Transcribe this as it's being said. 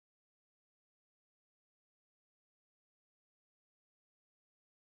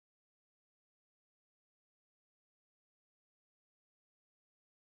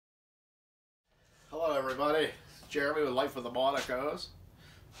Hello everybody, it's Jeremy with Life with the Monicos.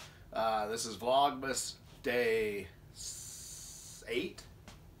 This is Vlogmas Day 8.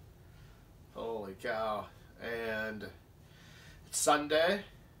 Holy cow. And it's Sunday.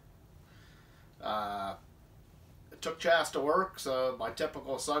 I took Chas to work, so my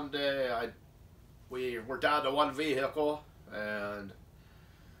typical Sunday, we're down to one vehicle, and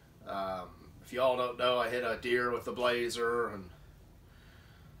if y'all don't know, I hit a deer with the Blazer, and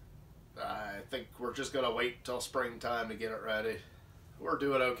I think we're just going to wait till springtime to get it ready. We're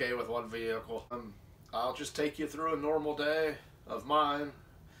doing okay with one vehicle. I'll just take you through a normal day of mine,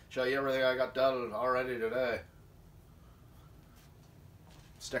 show you everything I got done already today.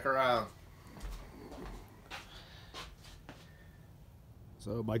 Stick around.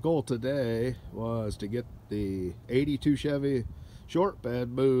 So my goal today was to get the 82 Chevy short bed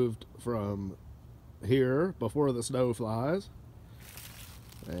moved from here before the snow flies.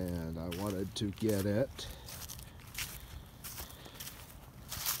 And I wanted to get it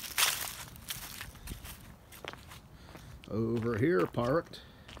over here parked,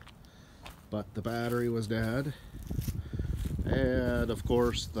 but the battery was dead, and of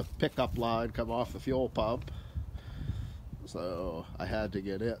course the pickup line come off the fuel pump, so I had to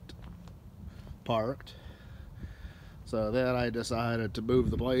get it parked. So then I decided to move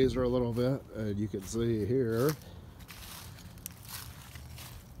the Blazer a little bit, and you can see here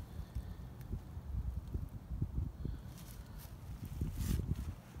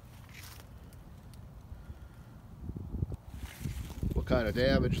what kind of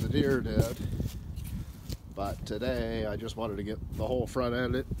damage the deer did. But today I just wanted to get the whole front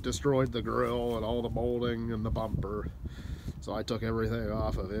end. It destroyed the grill and all the molding and the bumper, so I took everything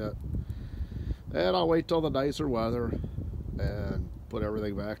off of it, and I'll wait till the nicer weather and put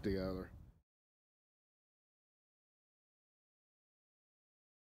everything back together.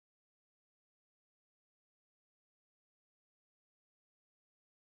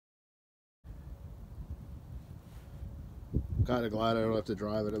 Kind of glad I don't have to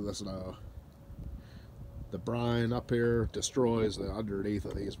drive it in the snow. The brine up here destroys the underneath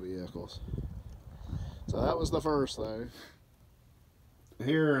of these vehicles. So that was the first thing.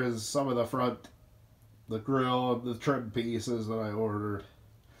 Here is some of the front, the grill, and the trim pieces that I ordered.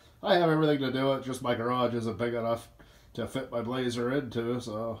 I have everything to do it, just my garage isn't big enough to fit my Blazer into,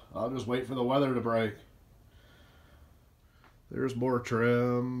 so I'll just wait for the weather to break. There's more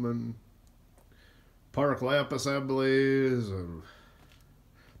trim and park lamp assemblies and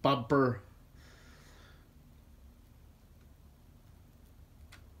bumper.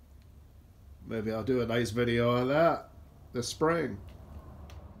 Maybe I'll do a nice video on that this spring.